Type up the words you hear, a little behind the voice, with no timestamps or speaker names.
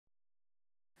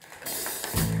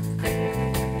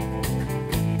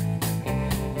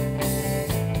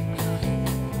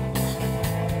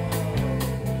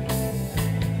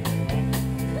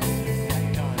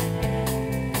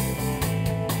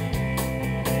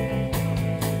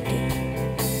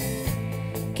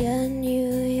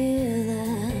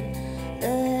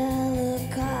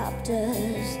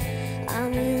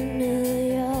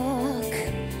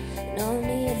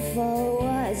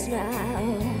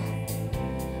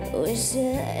We sit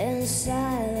in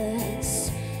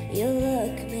silence. You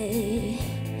look me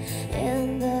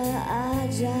in the eye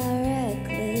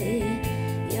directly.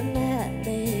 You met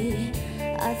me,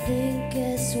 I think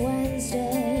it's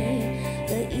Wednesday,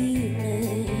 the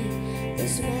evening.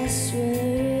 This mess we're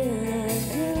in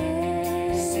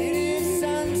again. City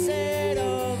sunset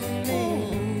over me.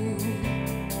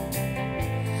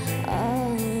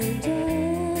 All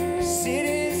day.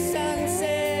 City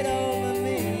sunset over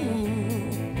me.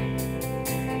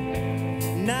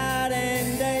 Night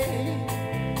and day,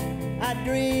 I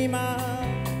dream of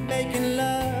making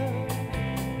love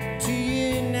to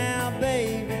you now,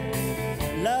 baby.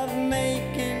 Love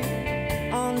making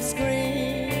on the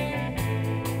screen,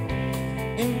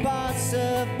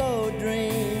 impossible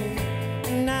dream.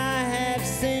 And I have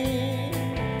seen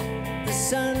the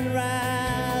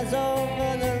sunrise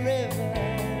over the river.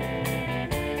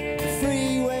 The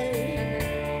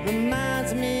freeway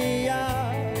reminds me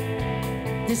of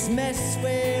this mess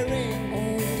we're in.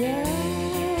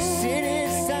 City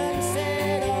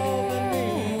sunset over me.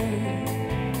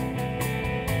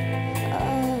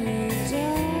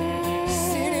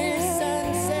 City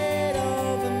sunset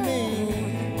over me.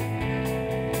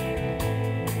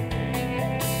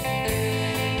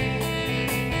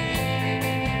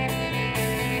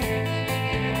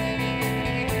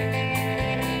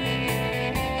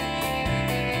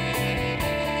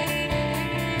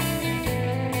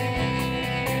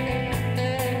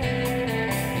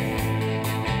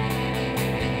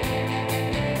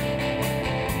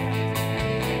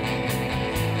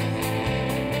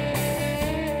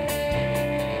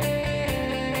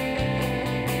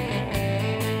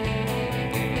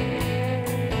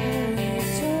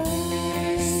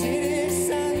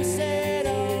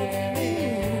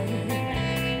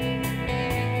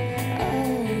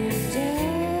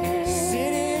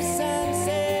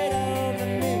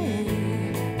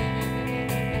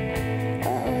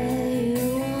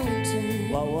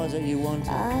 You want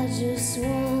to? I just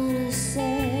wanna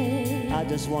say, I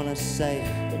just wanna say,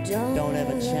 don't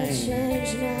ever change. Now,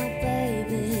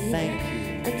 baby. Thank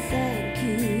you. And thank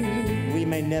you. We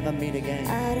may never meet again.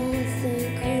 I don't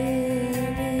think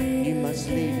we'll meet. You must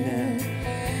leave now.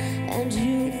 And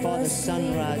you before the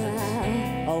sun rises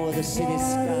over the city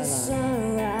skyline.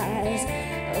 Sunrise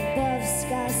above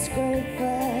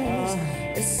skyscrapers.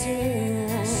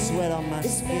 Sweat on my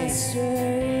skin.